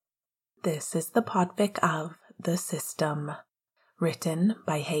This is the podfic of The System, written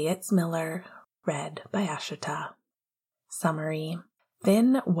by heyitssmiller, read by Ashita. Summary.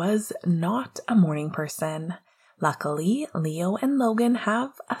 Finn was not a morning person. Luckily, Leo and Logan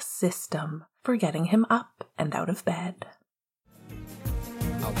have a system for getting him up and out of bed.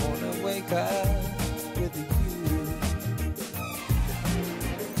 I wanna wake up with you.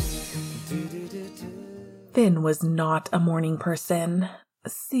 Finn was not a morning person.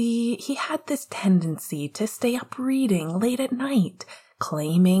 See, he had this tendency to stay up reading late at night,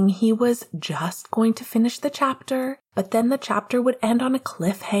 claiming he was just going to finish the chapter, but then the chapter would end on a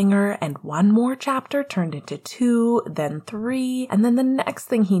cliffhanger and one more chapter turned into 2, then 3, and then the next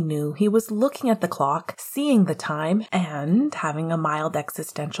thing he knew, he was looking at the clock, seeing the time, and having a mild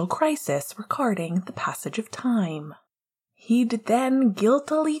existential crisis regarding the passage of time. He'd then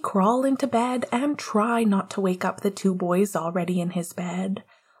guiltily crawl into bed and try not to wake up the 2 boys already in his bed.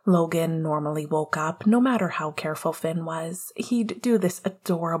 Logan normally woke up no matter how careful Finn was. He'd do this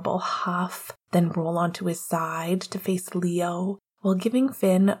adorable huff, then roll onto his side to face Leo, while giving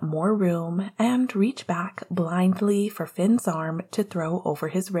Finn more room and reach back blindly for Finn's arm to throw over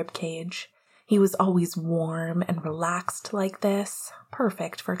his ribcage. He was always warm and relaxed like this,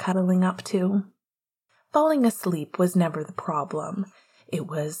 perfect for cuddling up to. Falling asleep was never the problem. It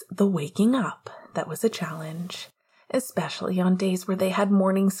was the waking up that was a challenge, especially on days where they had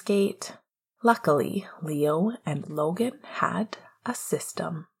morning skate. Luckily, Leo and Logan had a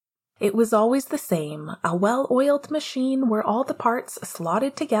system. It was always the same, a well-oiled machine where all the parts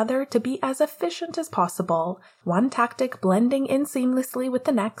slotted together to be as efficient as possible, one tactic blending in seamlessly with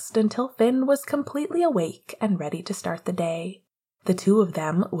the next until Finn was completely awake and ready to start the day. The 2 of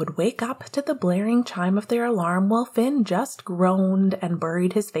them would wake up to the blaring chime of their alarm while Finn just groaned and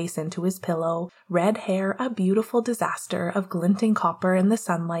buried his face into his pillow, red hair a beautiful disaster of glinting copper in the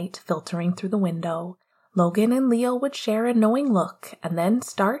sunlight filtering through the window. Logan and Leo would share a knowing look and then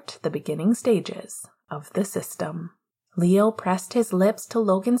start the beginning stages of the system. Leo pressed his lips to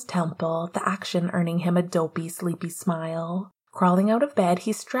Logan's temple, the action earning him a dopey, sleepy smile. Crawling out of bed,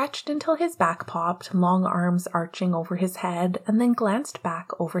 he stretched until his back popped, long arms arching over his head, and then glanced back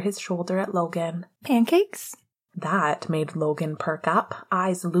over his shoulder at Logan. Pancakes? That made Logan perk up,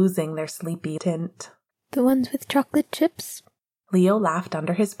 eyes losing their sleepy tint. The ones with chocolate chips? Leo laughed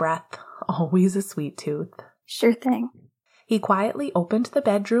under his breath, always a sweet tooth. Sure thing. He quietly opened the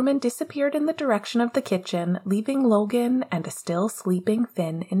bedroom and disappeared in the direction of the kitchen, leaving Logan and a still sleeping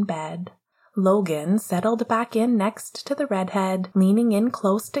Finn in bed. Logan settled back in next to the redhead, leaning in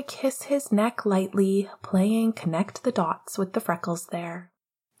close to kiss his neck lightly, playing connect the dots with the freckles there.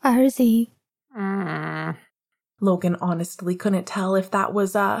 RZ. Logan honestly couldn't tell if that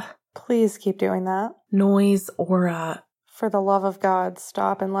was a Please keep doing that. noise or a For the love of God,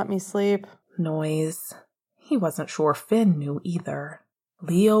 stop and let me sleep. noise. He wasn't sure Finn knew either.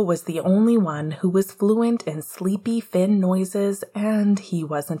 Leo was the only one who was fluent in sleepy Finn noises, and he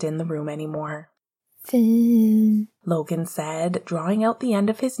wasn't in the room anymore. Finn. Logan said, drawing out the end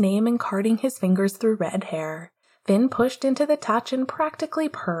of his name and carting his fingers through red hair. Finn pushed into the touch and practically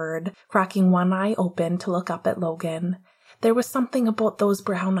purred, cracking one eye open to look up at Logan. There was something about those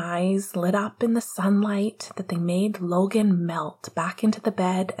brown eyes, lit up in the sunlight, that they made Logan melt back into the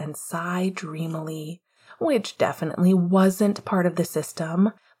bed and sigh dreamily. Which definitely wasn't part of the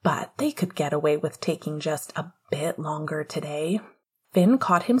system, but they could get away with taking just a bit longer today. Finn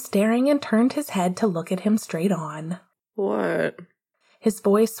caught him staring and turned his head to look at him straight on. What? His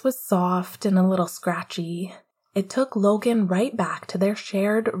voice was soft and a little scratchy. It took Logan right back to their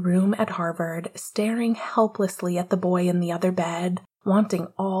shared room at Harvard, staring helplessly at the boy in the other bed, wanting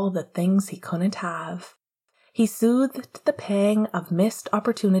all the things he couldn't have. He soothed the pang of missed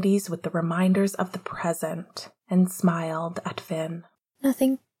opportunities with the reminders of the present and smiled at Finn.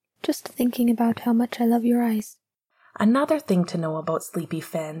 Nothing. Just thinking about how much I love your eyes. Another thing to know about Sleepy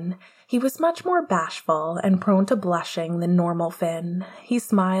Finn. He was much more bashful and prone to blushing than normal Finn. He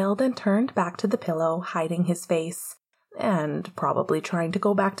smiled and turned back to the pillow, hiding his face. And probably trying to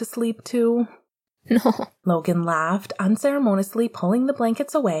go back to sleep too. No. Logan laughed, unceremoniously pulling the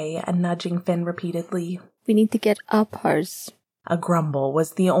blankets away and nudging Finn repeatedly. We need to get up, Hars. A grumble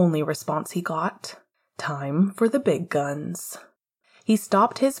was the only response he got. Time for the big guns. He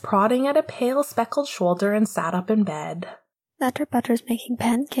stopped his prodding at a pale speckled shoulder and sat up in bed. That or Butter's making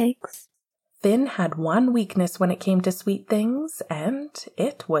pancakes. Finn had one weakness when it came to sweet things, and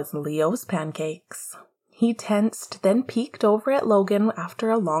it was Leo's pancakes. He tensed, then peeked over at Logan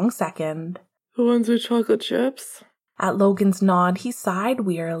after a long second. The ones with chocolate chips? At Logan's nod, he sighed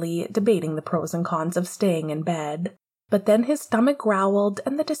wearily, debating the pros and cons of staying in bed. But then his stomach growled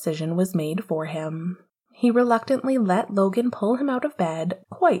and the decision was made for him. He reluctantly let Logan pull him out of bed,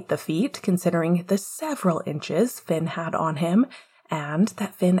 quite the feat considering the several inches Finn had on him, and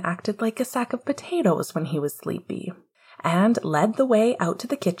that Finn acted like a sack of potatoes when he was sleepy, and led the way out to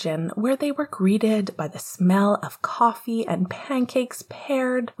the kitchen where they were greeted by the smell of coffee and pancakes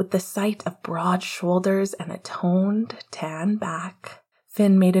paired with the sight of broad shoulders and a toned tan back.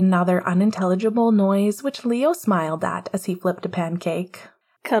 Finn made another unintelligible noise, which Leo smiled at as he flipped a pancake.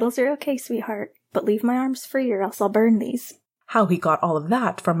 Cuddles are okay, sweetheart, but leave my arms free or else I'll burn these. How he got all of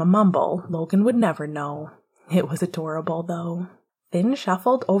that from a mumble, Logan would never know. It was adorable, though. Finn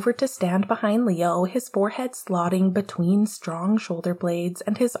shuffled over to stand behind Leo, his forehead slotting between strong shoulder blades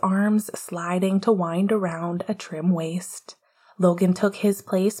and his arms sliding to wind around a trim waist. Logan took his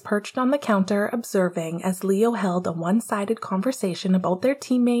place perched on the counter, observing as Leo held a one-sided conversation about their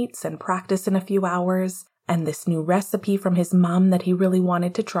teammates and practice in a few hours, and this new recipe from his mom that he really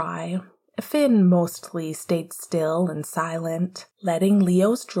wanted to try. Finn mostly stayed still and silent, letting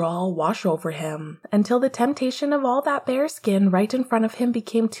Leo's drawl wash over him, until the temptation of all that bare skin right in front of him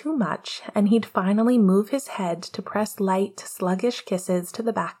became too much, and he'd finally move his head to press light, sluggish kisses to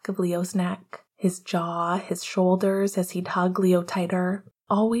the back of Leo's neck, his jaw, his shoulders as he'd hug Leo tighter,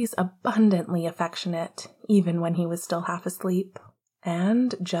 always abundantly affectionate, even when he was still half asleep.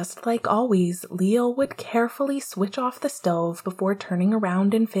 And, just like always, Leo would carefully switch off the stove before turning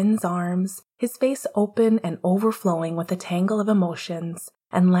around in Finn's arms, his face open and overflowing with a tangle of emotions,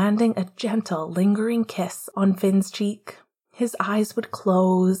 and landing a gentle, lingering kiss on Finn's cheek. His eyes would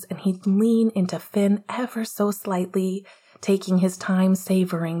close, and he'd lean into Finn ever so slightly, taking his time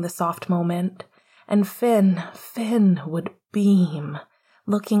savoring the soft moment. And Finn would beam,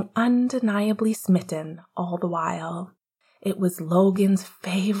 looking undeniably smitten all the while. It was Logan's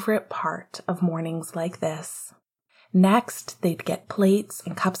favorite part of mornings like this. Next, they'd get plates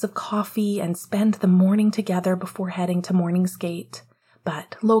and cups of coffee and spend the morning together before heading to morning skate.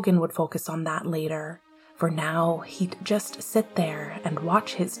 But Logan would focus on that later. For now, he'd just sit there and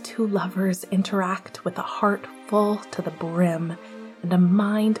watch his two lovers interact with a heart full to the brim and a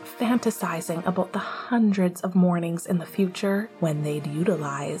mind fantasizing about the hundreds of mornings in the future when they'd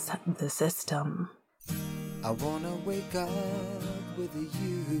utilize the system. I wanna wake up with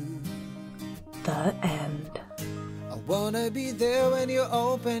you. The end. I wanna be there when you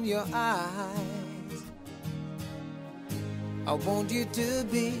open your eyes. I want you to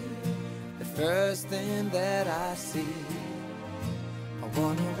be the first thing that I see. I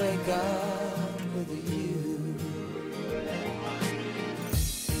wanna wake up with you.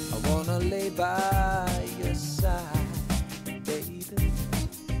 I wanna lay by your side, baby.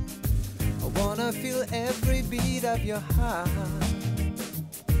 I wanna feel every beat of your heart.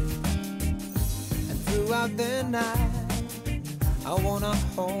 And throughout the night, I wanna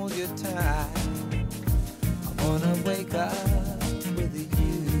hold you tight. I wanna wake up with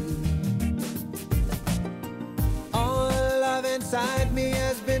you. All love inside me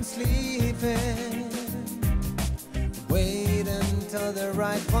has been sleeping. Wait until the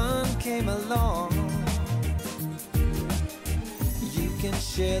right one came along. You can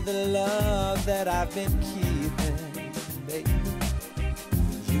share the love that I've been keeping, baby.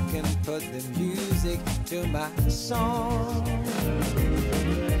 You can put the music to my song.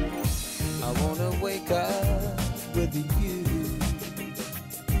 I wanna wake up with you.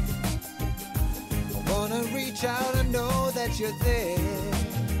 I wanna reach out and know that you're there.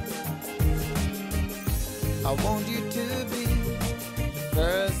 I want you to be the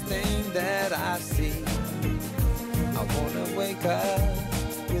first thing that I see. I wanna wake up